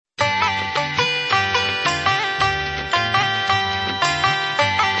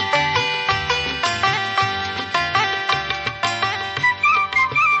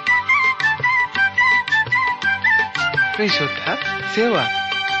ಆತ್ಮೀಯ ಶೋಧ ಸೇವಾ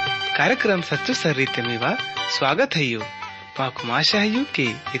कार्यक्रम सच्चो सर्री तेमेवा स्वागत है यू माकु आशा है यू कि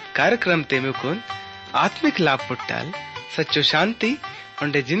इस कार्यक्रम तेमे कोन आत्मिक लाभ पुट्टाल सच्चो शांति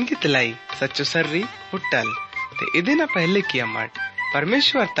उंडे जिंदगी तलाई सच्चो सर्री पुट्टाल ते इदिना पहले की अमट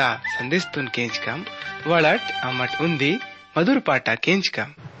परमेश्वर ता संदेश तुन केंच कम वड़ट अमट उंदी मधुर पाटा केंच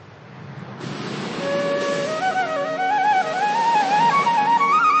कम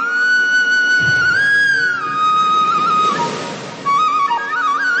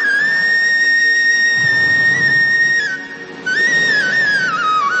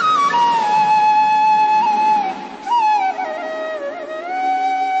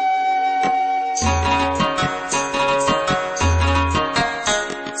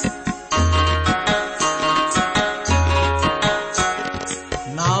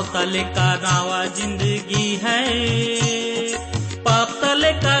तले का नावा जिंदगी है, पाप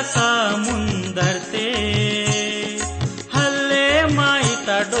तले का समुंदर से हल्ले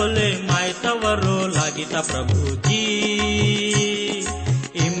माइता डोले माइता वरो लागिता प्रभु जी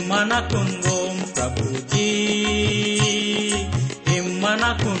इम्मना कुंगोम प्रभु जी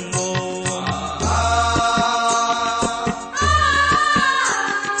इम्मना कुंगोम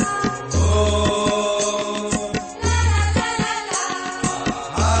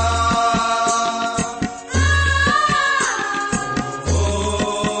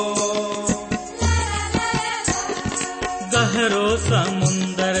गहरो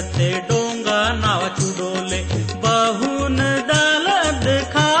समुंदर ते डोंगा नाव चुडोले बहुन दालद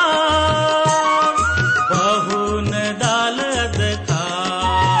खा बहुन दालद खा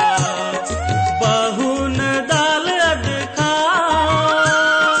बहुन दालद खा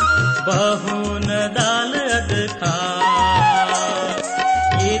बहुन दालद खा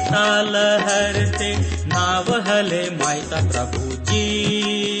ये ताल हरते नाव हले माइता प्रभु जी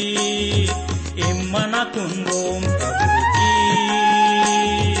इम्मना कुंगोम प्रभु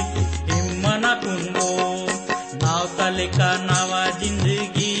तले का नावा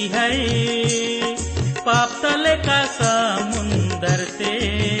जिंदगी है, पाप तले का समुंदर से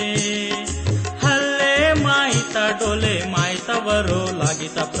हल्ले माइता डोले माइता वरो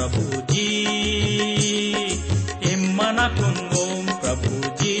लागिता प्रभु जी इम्मना कुंगोम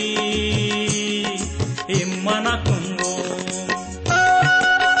प्रभु जी इम्मना कुंगोम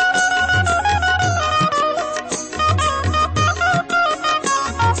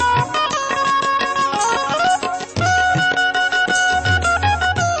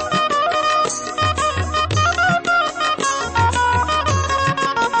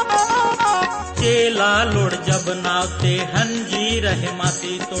लोड जब नावते हंजी रहे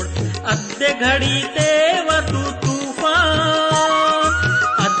मासी तोड़ अद्दे घड़ी ते वतु तूफान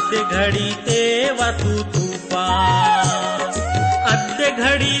अद्दे घड़ी ते वतु तूफान अद्दे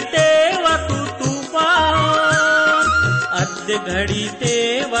घड़ी ते वतु तूफान अद्दे घड़ी ते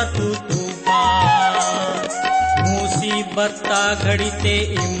वतु तूफान मुसीबता घड़ी ते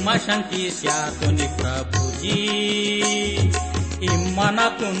इम्मा शंकी स्यातुनि प्रभु जी इम्मना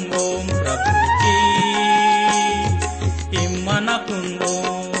कुंगोम प्रभु जी इम्मना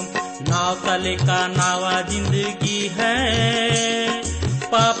कुंगोम नाव तले का नावा जिंदगी है,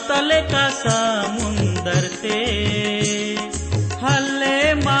 पाप तले का समुंदर से हल्ले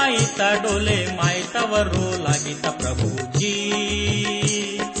माइता डोले माइता वरो लागिता प्रभु जी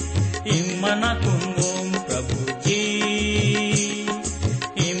इम्मना कुंगोम प्रभु जी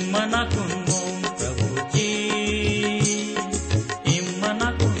इम्मना कुंगोम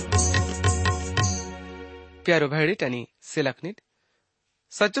प्यारो भाई टनी सिलकनिट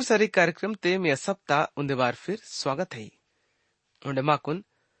सच्चो सरी कार्यक्रम ते मैं सप्ताह उन्दे बार फिर स्वागत है उन्डे माकुन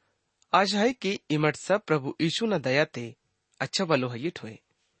आज है कि इमट सब प्रभु यीशु न दया ते अच्छा बलो हयिट होए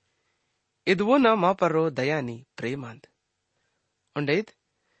इदवो न मा परो दयानी प्रेमांत उन्डे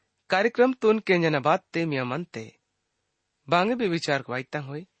कार्यक्रम तुन केंजन बात ते मिया मनते बांगे भी विचार वाइता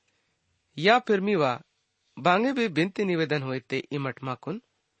होए या फिर मीवा बांगे भी बिनती निवेदन होए ते इमट माकुन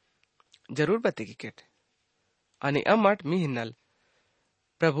जरूर बतेगी केट आणि अमट मी हिन्नल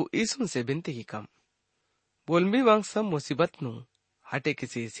प्रभु यीशु से बिनती की कम बोलमी वांग सब मुसीबत नु हटे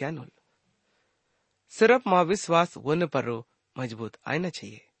किसी स्यानुल सिर्फ मां विश्वास वन परो मजबूत आना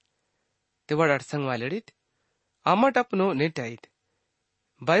चाहिए ते वड़ संग वालेडित अमट अपनो नेटाइत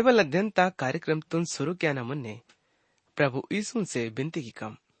बाइबल अध्ययन ता कार्यक्रम तुन शुरू किया न मुन्ने प्रभु यीशु से बिनती की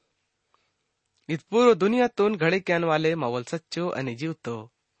कम इत पूरो दुनिया तुन घड़े क्यान वाले मावल सच्चो अनि जीव तो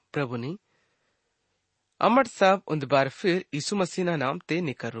प्रभु नी अमट साहब उन बार फिर यीशु मसीह ना नाम ते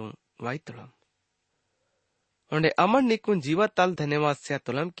निकरूं वाई तुलम उन्हें अमर निकुन जीवा ताल धन्यवाद से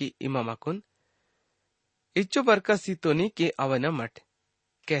तुलम की इमामाकुन इच्चो बरका सीतोनी के अवन मठ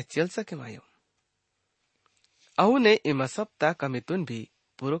कह चल सके मायो अहुने इमा सप्ता कमितुन भी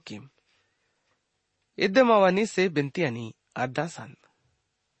पुरो किम इद्दमावानी से बिंतियानी अद्दासान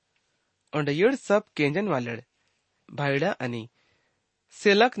ओंड यड सब केंजन वालड़ भाईड़ा अनि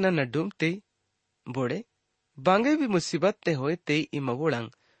सेलक न नड्डुम ते बोड़े बांगे भी मुसीबत ते होए ते इमवोड़ंग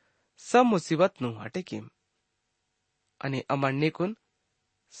सब मुसीबत नु हटे किम अनि अमरने कुन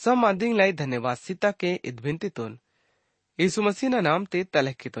सब आदिंग लाई धन्यवाद सीता के इद्भिंतितुन यीशु मसीह ना नाम ते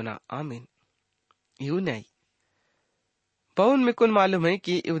तलहकितुना आमीन। यू नहीं पौन में कुन मालूम है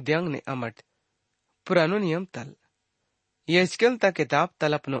कि उद्यांग ने अमट पुरानो नियम तल यशकेल ता किताब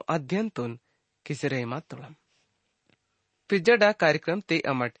तल अपनो अध्ययन तुन किसी रेमा तोड़म पिज्जडा कार्यक्रम ते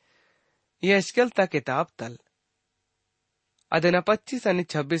अमट यशकेल ता किताब तल अदना 25 आणि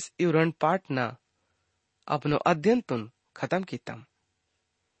 26 इवरण पाठ ना अपनो अध्ययन तुन खत्म कीतम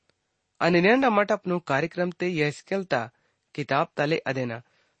आणि नेंड अमट अपनो कार्यक्रम ते यशकेल ता किताब तले अदेना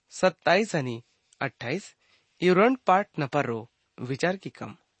 27 आणि 28 इवरण पाठ न पर्रो विचार की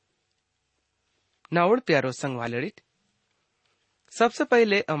कम नावड़ प्यारो संग वालेडिट सबसे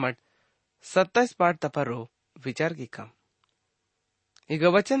पहले अमट 27 पाठ तपरो विचार की कम इग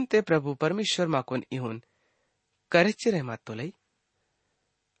वचन ते प्रभु परमेश्वर माकोन इहुन करेच्ची रहमत तो लई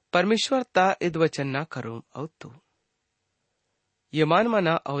परमेश्वर ता इद वचन ना करूम औतु यमान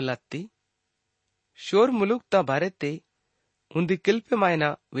मना औलाती शोर मुलुक ता बारे ते उन्दी किल्पे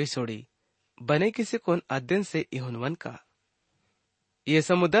मायना वेसोड़ी बने किसी कोन अध्ययन से इहुन वन का ये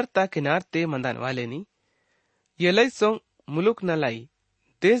समुदर ता किनार ते मंदान वाले नी ये लई सो मुलुक न लाई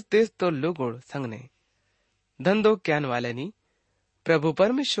देश देश तो लोगोड़ संगने धंधो क्यान वाले नी प्रभु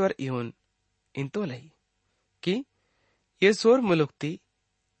परमेश्वर इहुन इंतो लई कि ये सोर मुलुक ती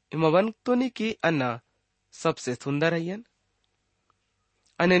इमवन तो नी की अन्ना सबसे सुंदर अयन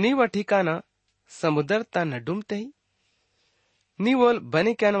अने नी व ठिकाना समुदर ता न डूमते ही नी वोल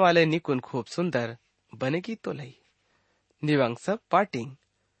बने क्यान वाले नी कुन खूब सुंदर बने की तो लई निवांग सब पाटिंग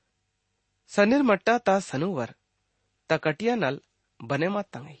सनिर मट्टा ता सनुवर ता कटिया नल बने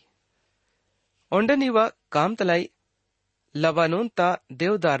मातंगई ओंडे नीवा काम तलाई लबानोन ता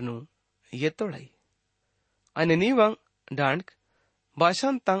देवदारनु ये तोड़ई अने नीवांग डांडक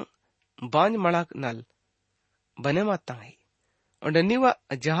बाशान तंग बांज मड़ाक नल बने मातंगई ओंडे नीवा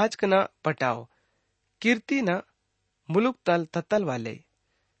जहाज कना पटाओ कीर्ति न मुलुक तल तत्तल वाले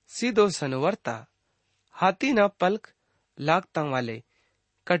सीधो सनुवरता हाथी न पलक लाग तंग वाले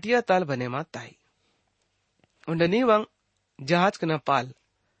कटिया ताल बने माताई उन्ड नीवांग जहाज कना पाल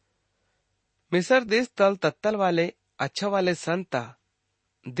मिसर देश तल तत्तल वाले अच्छा वाले संता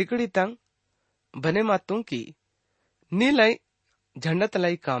दिकड़ी तंग बने मातों की नीलाई झंडा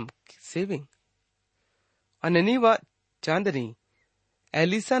तलाई काम सेविंग अने नीवा चांदनी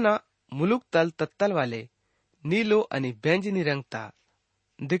एलिसा ना मुलुक तल तत्तल वाले नीलो अनि बेंजनी रंगता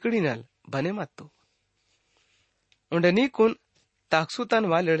दिकड़ी नल बने मातो उन्ड नी कुन ताकसुतान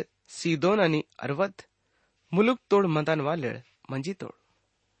वालेड सीदोन अनि अरवद मुलुक तोड़ मंदान वालेड मंजी तोड़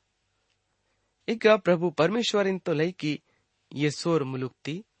इका प्रभु परमेश्वर इन तो लई की ये सोर मुलुक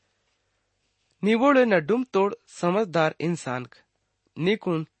ती निवोड़े न डुम तोड़ समझदार इंसान नी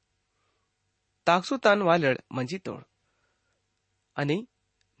कुन ताकसुतान वालेड मंजी तोड़ अनि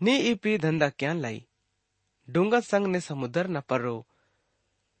नी इपी धंधा क्यान लाई डूंगा संग ने समुद्र न पर्रो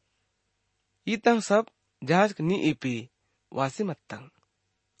इतंग सब जहाज नी इपी वासी मत्तंग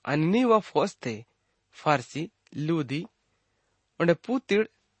अनि नी व फोस्ते फारसी लूदी उन्हें पूतिड़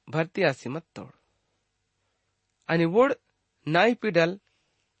भरती आसी मत तोड़ अनि वोड नाई पिडल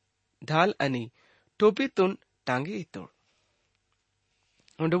ढाल अनि टोपी तुन टांगी तोड़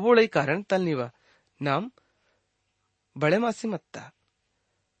उन्हें वोड़ कारण तलनीवा नाम बड़े मासी मत्ता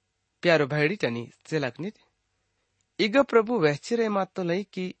प्यारो भैडी टनी सेलकनित इगा प्रभु वहचिरे मातो लई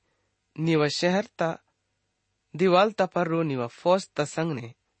की नीवा शहर ता दीवाल ता पर रो नीवा फौज ता संग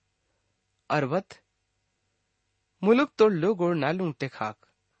ने अरवत मुलुक तोड़ लोगोड़ नालूं ते खाक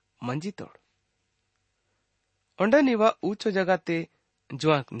मंजी तोड़ ओंडा नीवा ऊंचो जगह ते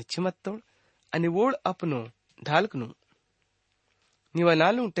जुआंक निचिमत तोड़ अनि वोड़ अपनो ढालकनु नीवा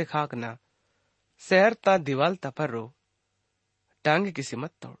नालूं ते खाक ना शहर ता दीवाल ता पर रो टांगे किसी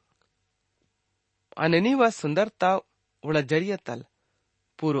मत तोड़ अने नीवा सुंदरता उड़ा जरिया तल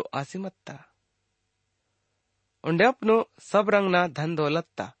पूरो आसिमत्ता उंडे अपनो सब रंग ना धन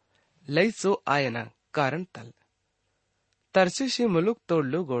दौलत्ता लई सो आयना कारण तल तरशीशी मुलुक तोड़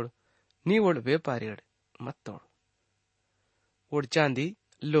लोगोड़ नी वोड़ व्यापारीड़ मत तोड़ वोड़ चांदी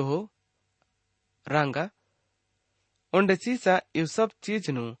लोहो रांगा उंडे सीसा इव सब चीज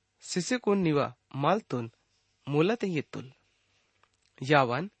नु सिसे कुन नीवा मालतुन मूलत ये तुल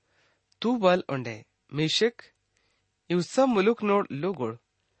यावन तूबल उंडे मेशक इव सब मुलुक नोड़ लोगोड़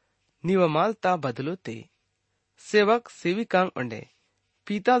नीवा मालता बदलोते सेवक सेविकांग ओंडे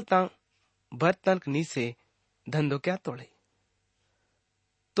पीताल तांग बर्तन नीसे धंधो क्या तोड़े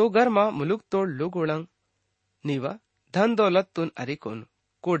तो घर मा मुलुक तोड़ लोग ओळंग नीवा धन दौलत तुन अरिकोन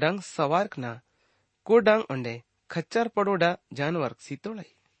कोडंग सवारक ना कोडंग ओंडे खच्चर पडोडा जानवर सीतोड़े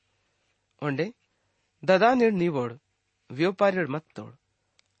ओंडे ददा निड नीवोड व्योपारी मत तोड़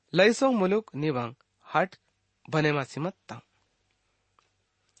लयसोंग मुलुक निवांग हाट बनेमासी मत्ता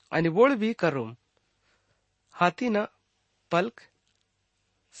आणि वोळ भी करूम हाथी ना पल्क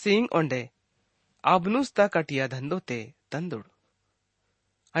सिंग ओंडे आबनुस्ता कटिया धंधो ते तंदुड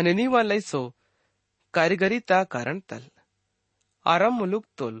आणि नीवा लयसो कारीगरीता कारण तल आराम मुलुक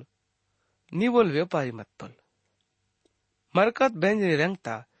तोल नीवोल व्यापारी मत तोल मरकत बेंजरी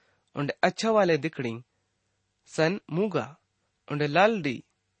रंगता ओंडे अच्छा वाले दिकड़ी सन मूगा ओंडे लालडी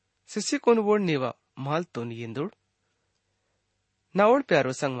सिसी कोन वोड नीवा माल तोन येंदुड नावड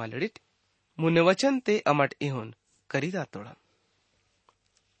प्यारो संग मालडिट मुने वचन ते अमट इहोन करीदा तोड़ा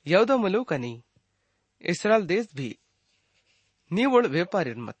यौदा मुलुक आणि इस्रायल देश भी नीवोड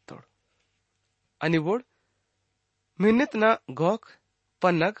व्यापारी मत तोड़ आणि वोड मिन्नत ना गोक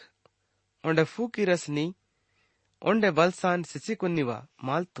पन्नग ओंडे फूकी रसनी ओंडे बलसान सिसी कुन्नीवा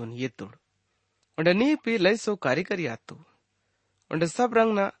माल तोन ये तोड़ ओंडे नी पी लयसो कारीगरी आतु ओंडे सब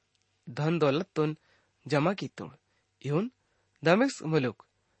रंग ना धन दौलत तोन जमा की तोड़ इहुन दमिक्स मुलुक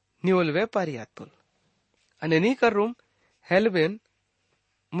निवल व्यापारी आतुल आणि नी कर रूम हेलबेन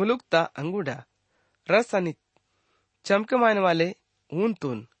मुलुक ता अंगुडा रस आणि चमके मायन वाले ऊन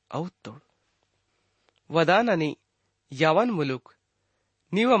तून औत तोड़ वदान आणि यावन मुलुक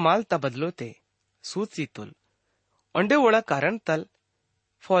नीवा माल ता बदलोते सूत सीतुल ओंडे ओळा कारण तल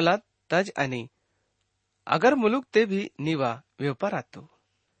फौलाद तज आणि अगर मुलुक ते भी नीवा व्यापार आतो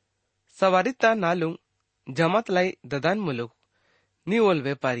सवारिता नालू जमात लाई ददान मुलुक नीवोल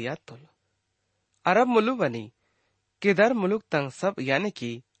व्यापारी आतुल अरब मुलुक आणि केदार मुलुक तंग सब यानी कि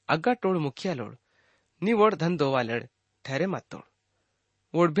अग्गा टोड़ मुखिया लोड़ नीवोड धंधो वालड़ ठहरे मातोड़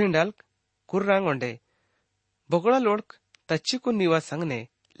वोड भिंडाल कुर्रांग ओंडे बोगड़ा लोड़ तच्ची को नीवा संग ने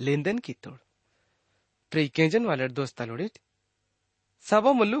लेन देन की तोड़ प्री केंजन वालड़ दोस्ता लोड़िट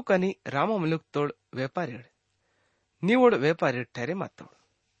सबा मुलुक आणि रामा मुलुक तोड़ व्यापारी नीवोड व्यापारी ठहरे मातोड़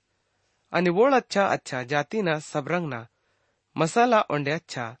आणि वोड़ अच्छा अच्छा जाती ना सब रंग ना मसाला ओंडे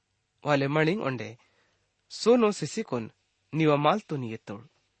अच्छा वाले मणिंग ओंडे सोनो सिसिकोन नीवा माल तो निये तोड़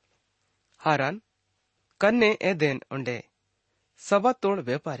हारान कन्ने एदेन ओंडे सबा तोड़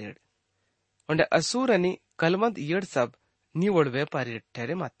व्यापारी ओंडे असूर आणि कलमद येड सब नीवोड व्यापारी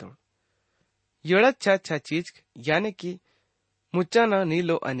ठहरे मातोड़ येड अच्छा अच्छा चीज यानी कि मुच्चाना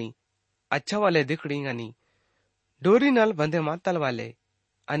नीलो आणि अच्छा वाले दिकड़ी आणि डोरी नल बंधे मातल वाले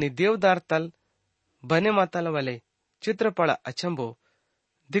आणि देवदार तल बने मातल वाले चित्रपड़ा अचंबो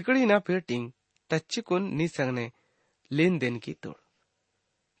दिकड़ी ना पेटिंग तच्चिकुन नी संगने लेन देन की तोड़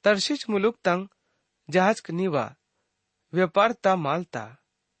तरशिश मुलुक तंग जहाज नीवा व्यापार ता मालता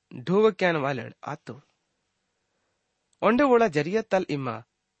ढोवक्यान वालड़ आतोड़ ओंडे वोड़ा जरिया तल इमा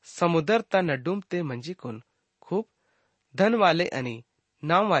समुदर ता नड्डूमते मंजिकुन खूब धन वाले आणि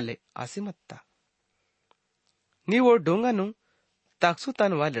नाम वाले आसिमत्ता नीवो डोंगानु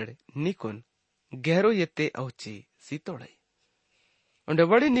ताक्सुतान वालड़ निकुन गहरो येते औची सीतोड़े ओंडे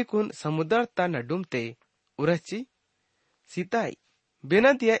वड़ी निकुन समुदर ता नड्डूमते उरची सीताई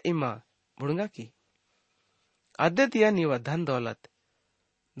बिना दिया इमा बुड़ंगा की आदे दिया नीवा धन दौलत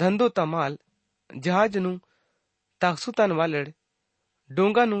धंधो तमाल जहाज नु ताक्सुतान वालड़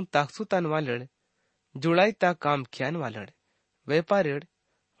डोंगा नु ताक्सुतान वालड़ जुड़ाई ता काम ख्यान वालड़ व्यापारीड़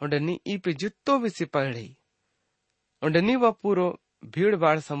ओंडे नी ई पे जित्तो भी सिपाही ओंडे नी वा पूरो भीड़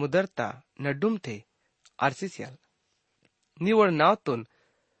बाड़ समुदर ता नड्डूम थे आरसीसियाल नीवड़ नाव तुन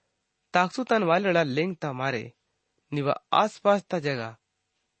ताक्सुतान वालड़ा लेंग ता मारे नीवा आसपास ता जगह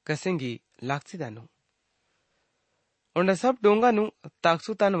कसेंगी लाक्सी दानु ओंडे सब डोंगा नु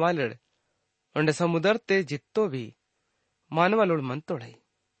ताक्सुतान वालड़ ओंडे समुदर ते जित्तो भी मानवा लोड़ मन तोड़ाई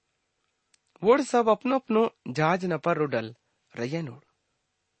वोड़ सब अपनो अपनो जहाज न पर रोडल रैया नोड़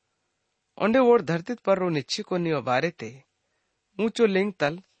ओंडे वोड़ धरती पर रो निच्छी को नीवा बारे ते ऊंचो लिंग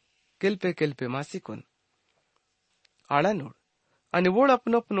तल किल्पे मासिकुन आड़ा नोड़ आणि वोड़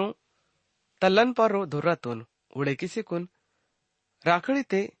अपनो अपनो तल्लन पर रो धुर्रातून उड़े किसिकुन राखड़ी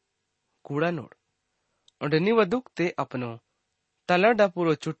ते कूड़ा नोड़ ओंडे नीवा दुख ते अपनो तलडा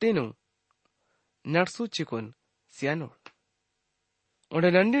पूरो चुट्टीनु नटसू चिकुन सिया नोड़ ओंडे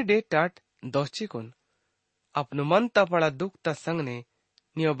नंडी डे टाट दोस्चिकुन अपनो मन ता पड़ा दुख ता संग ने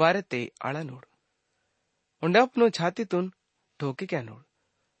नीवा बारे ते आड़ा नोड़ ओंडे अपनो छाती तुन ठोके क्या नोड़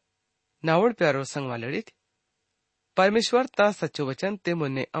नावड़ प्यारो संग वालड़ित परमेश्वर ता सच्चो वचन ते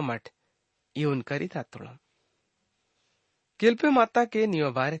मुन्ने अमट यून करी था तोड़ा किल्पे माता के निवा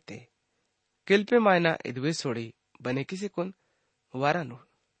बारे ते किल्पे मायना इदवे सोडी बने किसी कोण वारा नोड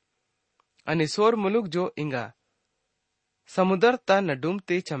आणि सोर मुलुक जो इंगा समुदर ता नडूम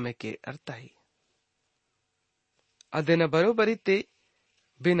ते चमेके अर्ताही अदेन बरोबरी ते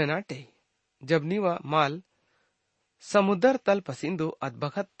बिननाटे जब नीवा माल समुदर तल पसिंदो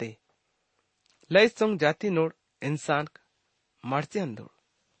अदबखत ते लय सोंग जाती नोड इंसान मारचे अंदोड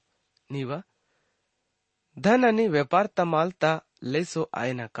नीवा धन आणि व्यापार तमालता लेसो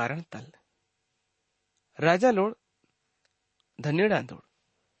आयना कारण तल राजा लोड धन्यडांदोड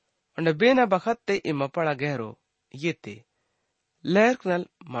अंड बेना बखत ते इमपड़ा गहरो ये ते लहरकनल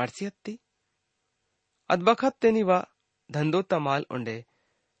मारसियत्ती अदबखत ते नीवा धंधो तमाल उंडे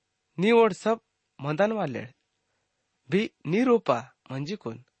नीवोड सब मंदन वाले भी नीरोपा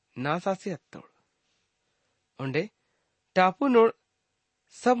मंजिकुन नासासियत्तोड उंडे टापू नोड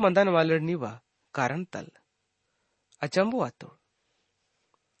सब मंदन वाले नीवा कारण तल अचंबो आतोड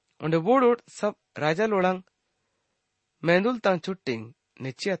उंडे बोडोड सब राजा लोड़ांग मेंदुल तांग चुट्टिंग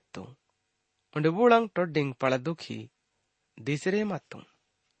निश्चयत्तो उंडे बोड़ांग टोड्डिंग पड़ा दुखी दिसरे मातों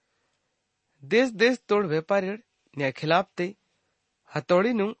देश देश तोड़ व्यापारी न्याय खिलाफ ते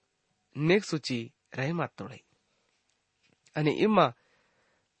हतोड़ी नु नेक सूची रहे मातोड़े अनि इम्मा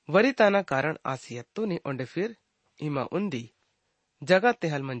वरिताना कारण आसियत्तो ने उंडे फिर इमा उंदी जगह ते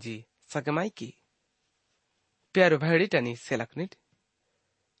हल मंजी सकमाई की प्यारो भाईडी टनी सेलकनिट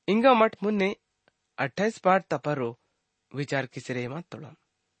इंगा मठ मुन्ने 28 पाठ तपरो विचार किसरे मातोड़म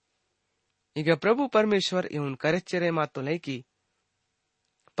ಈಗ ಪ್ರಭು ಪರಮೇಶ್ವರ್ ಇವನ್ ಕರೆಚ್ಚರೆ ಮಾತು ಲೈಕಿ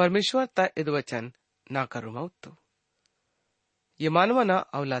परमेश्वर ता इद वचन ना करू मौतो ये मानवना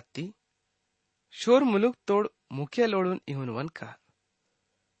अवलाती शोर मुलुक तोड मुख्य लोडून इहुन वनका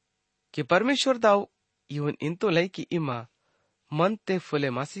कि परमेश्वर दाव इहुन इंतो लैकी इमा मन ते फुले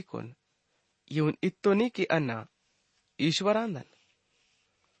मासिकोन इहुन इत्तोनी की अन्ना ईश्वरांदन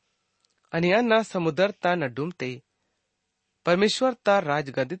आणि अन्ना समुदर ता न डुमते परमेश्वर ता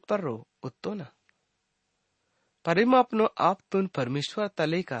राजगदित पर रो उत्तो ना परिमा अपनो आप तुन परमेश्वर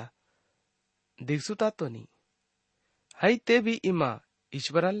तले का दिगसुता तो नी हाई ते भी इमा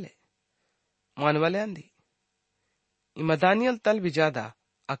ईश्वरल्ले मानवाले अंदी इमा दानियल तल भी ज्यादा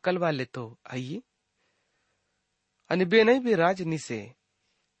अकल वाले तो आइए अनि बेनई भी राज निसे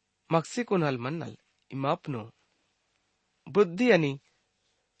मक्सी कुनल मन्नल इमा अपनो बुद्धि अनि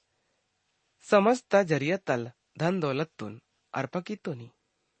समझता जरिया तल धन दौलत तुन अर्पकी तो नी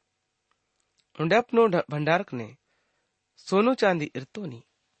उंडे अपनो भंडारक ने सोनो चांदी इरतोनी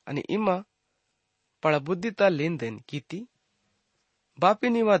आणि इमा पड़ा बुद्धिता लेन देन कीती बापी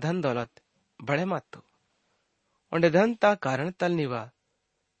नीवा धन दौलत बड़े मातो उंडे धन ता कारण तल नीवा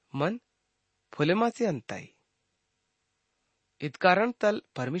मन फुले मासे अंताई इत कारण तल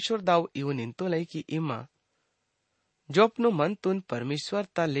परमेश्वर दाव इवन इंतो लाई की इमा जो अपनो मन तुन परमेश्वर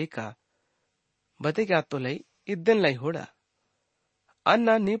ता लेका बते क्या तो लाई इदन लाई होड़ा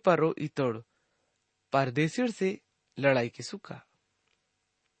अन्ना नी परो इतोड़ परदेसीर से लड़ाई की सुखा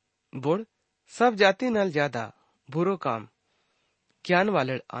बोड़ सब जाति नल ज्यादा बुरो काम क्यान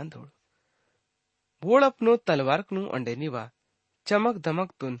वाले आंधोड़ बोड़ अपनो तलवार नु अंडे नीवा चमक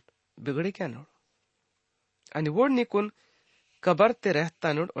धमक तुन बिगड़े क्या नोड़ अनि बोड़ निकुन कबर ते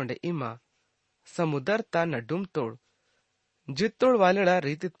रहता नोड़ अंडे इमा समुदर ता न डुम तोड़ जितोड़ वालेड़ा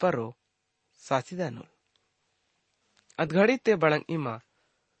रीतित परो सासीदा नोड़ अधघड़ी ते बड़ंग इमा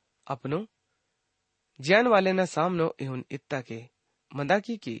अपनो ज्ञान वाले न सामनो इहुन इत्ता के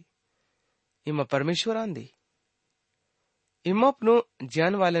मंदाकी की इमा परमेश्वर आंदी इमा अपनो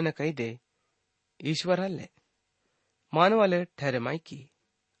ज्ञान वाले न कही दे ईश्वर हल्ले मान वाले ठहरे माई की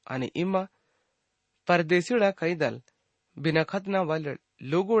आणि इमा परदेसीड़ा कई दल बिना खतना वाले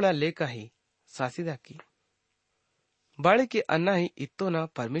लोगोड़ा लेका ही सासीदा की बाळे की अन्ना ही इत्तो ना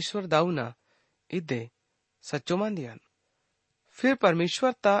परमेश्वर दाऊना इदे सच्चो मान दियान फिर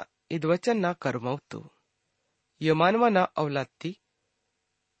परमेश्वर ता इद वचन ना करमवतो ये मानवा ना औलाद थी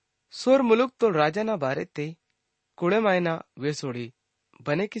सोर मुलुक तो राजा ना बारे ते कुड़े मायना वे सोड़ी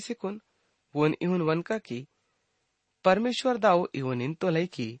बने किसी कुन वोन इहुन वनका की परमेश्वर दाओ इहुन इन तो लई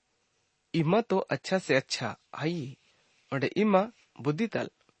की इमा तो अच्छा से अच्छा आई और इमा बुद्धि तल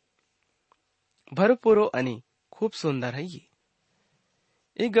भरपूरो अनि खूब सुंदर है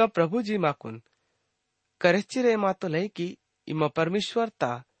ಈಗ ಪ್ರಭುಜಿ ಮಾಕುನ್ ಕರೆಚ್ಚಿರೆ ಮಾತು ಲೈಕಿ ಇಮ್ಮ ಪರಮೇಶ್ವರ್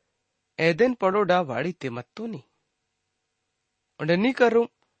ತಾ एदेन पडोडा वाड़ी ते मत्तोनी उंडे नी करू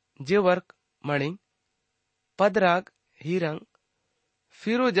जे वर्क मणि पदराग हीरंग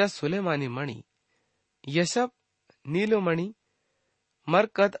फिरोजा सुलेमानी मणि यशब नीलो मणि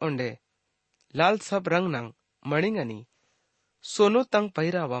मरकद उंडे लाल सब रंग नंग मणिंगनी सोनो तंग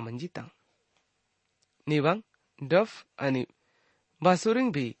पहिरावा मंजी तंग निवंग डफ अनि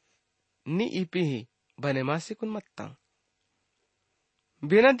बासुरिंग भी नी ईपी ही बने मासी कुन मत्ता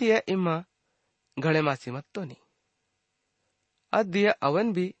बिना दिया इम्मा घड़े मासी मत तो नहीं अद दिया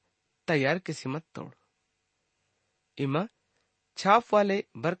अवन भी तैयार किसी मत तोड़ इमा छाप वाले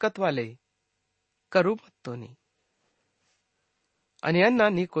बरकत वाले करू मत तो नहीं अन्यन्ना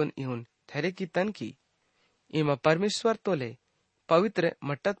नी कोन इहुन ठहरे की तन की इमा परमेश्वर तोले पवित्र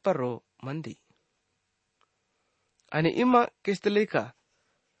मट्टत पर रो मंदी आणि इमा किस्तली का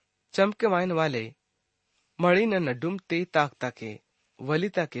चमके वाइन वाले मड़ी न नडुम ते ताकता के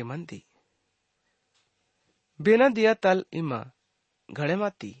वलिता के मंदी बेना दिया तल इमा घड़े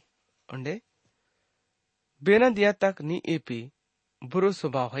माती उंडे बेना दिया तक नी एपी बुरो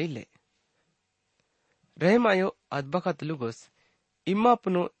स्वभाव हईले रहमायो अदबकत लुगोस इम्मा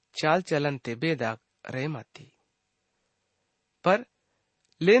अपनो चाल चलन ते बेदाग रहमाती पर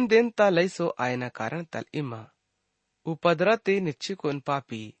लेन देन ता लैसो आयना कारण तल इम्मा उपद्रा ते निच्छिकोन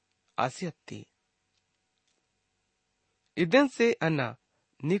पापी आसियत्ती इदन से अन्ना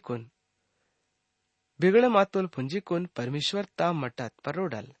निकुन बिगड़ मातोल पुंजिकोन परमेश्वर ता मटत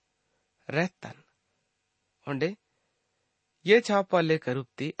परोडल रहतन ओंडे ये छाप वाले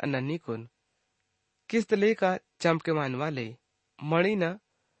करूपती अन्ना निकुन किस्त ले का चमके मान वाले मणि न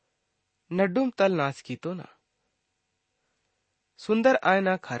नड्डुम तल नाच की तो ना सुंदर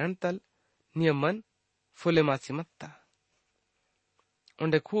आयना खारण तल नियमन फुले मासी मत्ता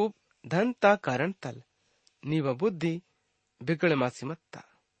उंडे खूब धन ता कारण तल नीव बुद्धि बिगड़ मासी मत्ता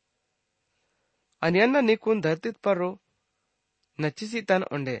अन्यन्ना निकुन धरतीत पर्रो नचिसी तन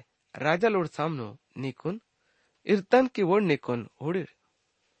उंडे राजा लोड सामनो निकुन इर्तन की वोड निकुन होडिर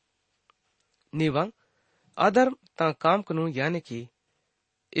नीवंग अधर्म ता काम कनु यानी कि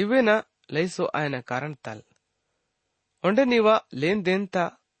इवे न लैसो आयना कारण तल उंडे नीवा लेन देन ता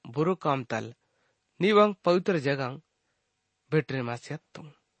बुरो काम तल नीवंग पवित्र जगह बेटरे मासियत्तु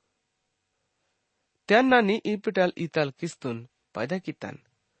त्यांना नी इपिटल इतल किस्तुन पैदा कितन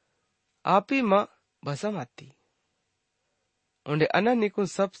आपी मां भसम आती उंडे अना निकुन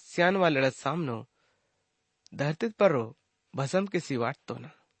सब सियान वाले सामनो धरतीत पर्रो भसम के सिवाट तो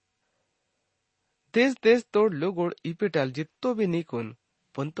ना देश देश तोड़ लोगोड़ इपिटल जित्तो भी निकुन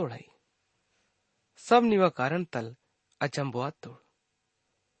पुंतोड़ाई सब निवा कारण तल अचंबुआ तोड़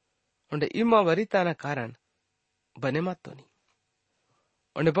उंडे इम्मा वरिताना कारण बने मातोनी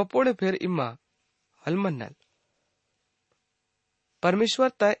उंडे बपोड़े फिर इम्मा हलमन्नल परमेश्वर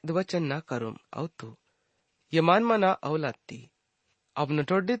तय द्वचन ना करुम अवतु ये मान मना अवलाती अब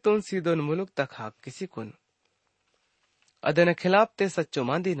नटोड्डी तुन सीधोन मुलुक तक हाक किसी कुन अदन खिलाफ ते सच्चो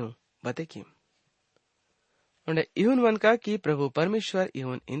मांदीनु बते किम उंडे इहुन वन का कि प्रभु परमेश्वर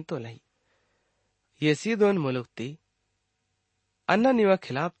इहुन इंतो लाई ये सीधोन मुलुक ती अन्ना निवा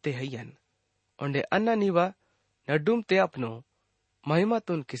खिलाफ ते हयन उंडे अन्ना निवा नड्डुम ते अपनो महिमा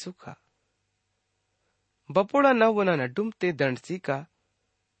तुन किसुखा बपोड़ा न वना नड्डुम ते दंड सीका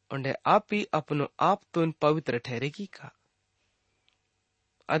उंडे आप ही अपनो आप तुन पवित्र ठहरेगी का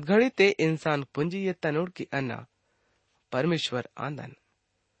अधघड़ी ते इंसान पुंजी ये तनोड़ की अन्ना परमेश्वर आंदन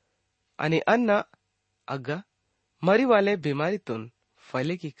अनि अन्ना अग्गा मरी वाले बीमारी तुन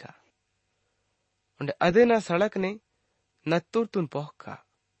फैलेगी का उंडे अदे ना सड़क ने नत्तुर तुन पोह का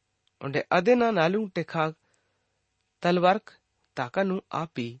उंडे अदे ना नालूं टेखाग तलवार्क ताकानु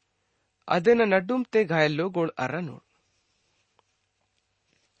आपी अदे ना नड्डुम ते घायल लोगोड़ अर्रनोड़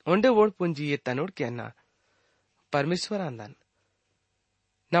उंडे वोड़ पुंजी ये तनोड़ के अन्ना परमेश्वर आंदन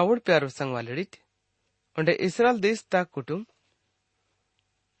ना वोड़ प्यारो संग वालेडिट उंडे इसराइल देश ता कुटुम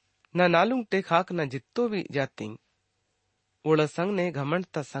ना नालुंग टेखाक ना जित्तो भी जातिंग ओड़ा संग ने घमंड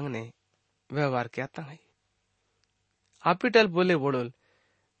ता संग ने व्यवहार क्या तंग हापिटल बोले वोड़ोल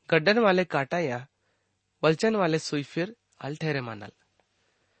गड्डन वाले काटा या वलचन वाले सुई फिर हल ठहरे मानल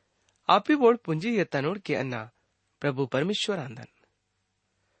आपी वोड़ पुंजी ये तनोड़ के अन्ना प्रभु परमेश्वर आंदन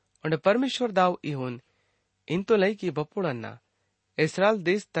उंडे परमेश्वर दाव इहुन इंतो लई की बपुड़ अन्ना इसराइल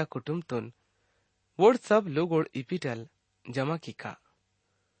देश ता कुटुम तुन वोड़ सब लोगोड़ इपिटल जमा की का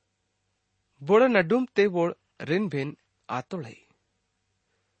बोड़ा नडुम ते वोड़ रिन भिन आतोड़ई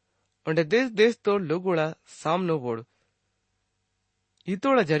उंडे देश देश तो लोगोड़ा सामनो वोड़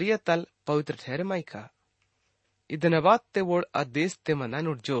इतोड़ा जरिया तल पवित्र ठहरे माई का इदन बात ते वोड़ आदेश ते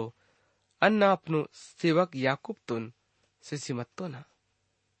मनानुड़ जो अन्ना अपनो सेवक याकूब तुन सिसी मत्तो ना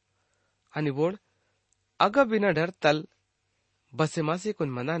अनि वोड़ अगा बिना डर तल बसे मासी कुन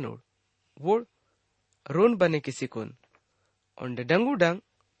मनानुड़ वोड़ रोन बने किसी कुन उंडे डंगू डंग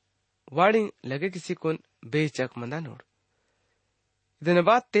वाड़ी लगे किसी कुन बेचक मनानुड़ इदन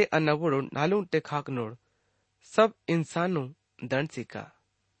बात ते अन्ना वोड़ नालूं ते खाक नोड़ सब इंसानों दंड सीका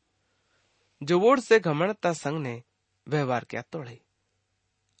जो वोड़ से घमणता संग ने व्यवहार क्या तोड़े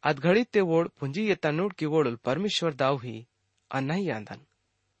अधघड़ी ते वोड़ पुंजी ये तन्नूड़ की वोड़ुल परमेश्वर दाव ही अन्ना ही आंदन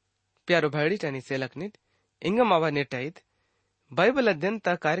प्यारो भाईडी टानी सेलकनिट इंगा मावा नेटाइद बाइबल अध्ययन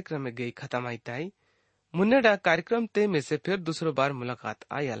ता कार्यक्रम में गई खत्म आईताई मुन्नेडा कार्यक्रम ते में से फिर दूसरो बार मुलाकात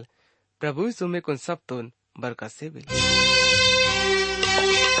आयल प्रभु यीशु में कुन सब तुन बरकत से मिली।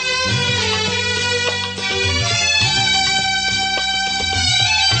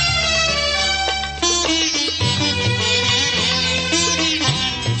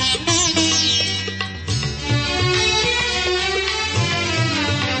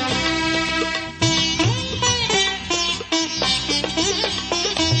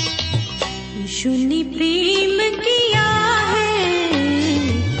 शून्य प्रेम किया है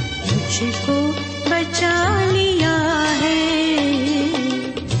मुझको बचा लिया है,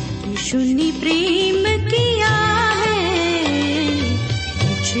 शून्य प्रेम किया है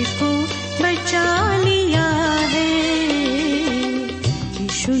मुझको बचा लिया है,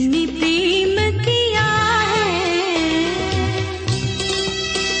 शून्य प्रेम किया है।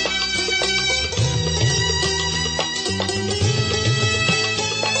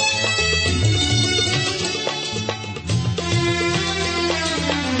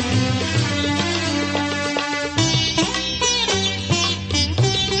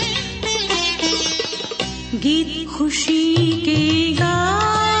 गीत खुशी के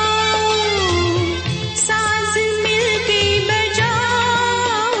गाओ, साज मिलके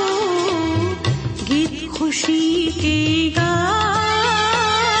बजाओ, गीत खुशी के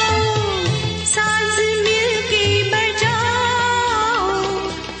गाओ, साज मिलके बजाओ,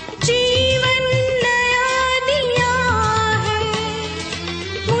 जीवन नया दिया है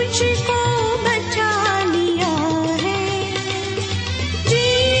मुझको बचा लिया है,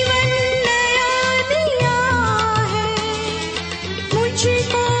 जीवन नया दिया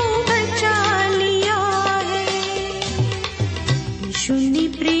मुझको बचा लिया है, शून्य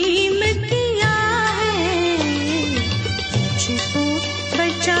प्रेम किया है मुझको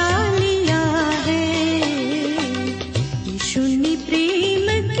बचा लिया है, शून्य प्रेम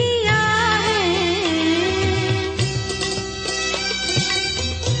किया है।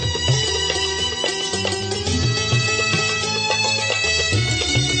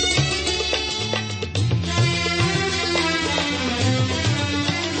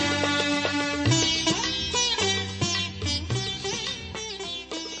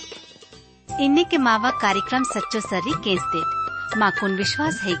 इन्ने के मावा कार्यक्रम सच्चो सर्री केस्टेट माकुन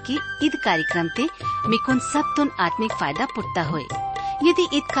विश्वास है कि ईद कार्यक्रम ते मिकुन सब तुन आत्मिक फायदा पुटता होए। यदि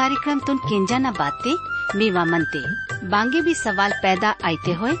ईद कार्यक्रम तुन केंजा न बाते मीवा मनते बांगे भी सवाल पैदा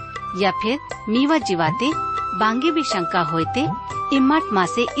आते होए या फिर मीवा जीवाते बांगे भी शंका होते इम्मत माँ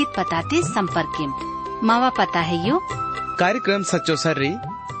से ईद पताते संपर्क मावा पता है यो कार्यक्रम सच्चो सर्री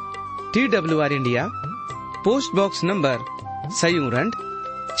TWR India post box number सयूरंड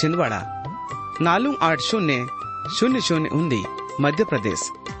छिंदवाड़ा 480000 मध्य प्रदेश।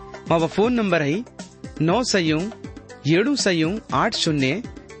 मावा फोन नंबर है 9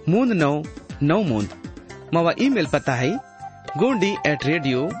 मावा ईमेल पता है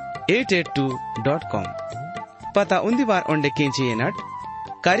gondi@radio882.com। पता उन्दी बार ओंडे केंची नट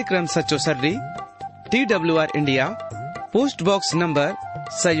कार्यक्रम सच्चो सर्री TWR India post box number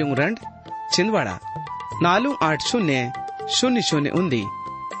सयूरंड छिंदवाड़ा 480000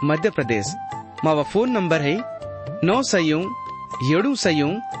 मध्य प्रदेश। मावा फोन नंबर है 9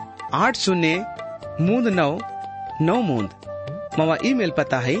 मावा ईमेल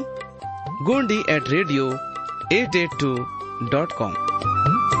पता है gondi@radio882.com।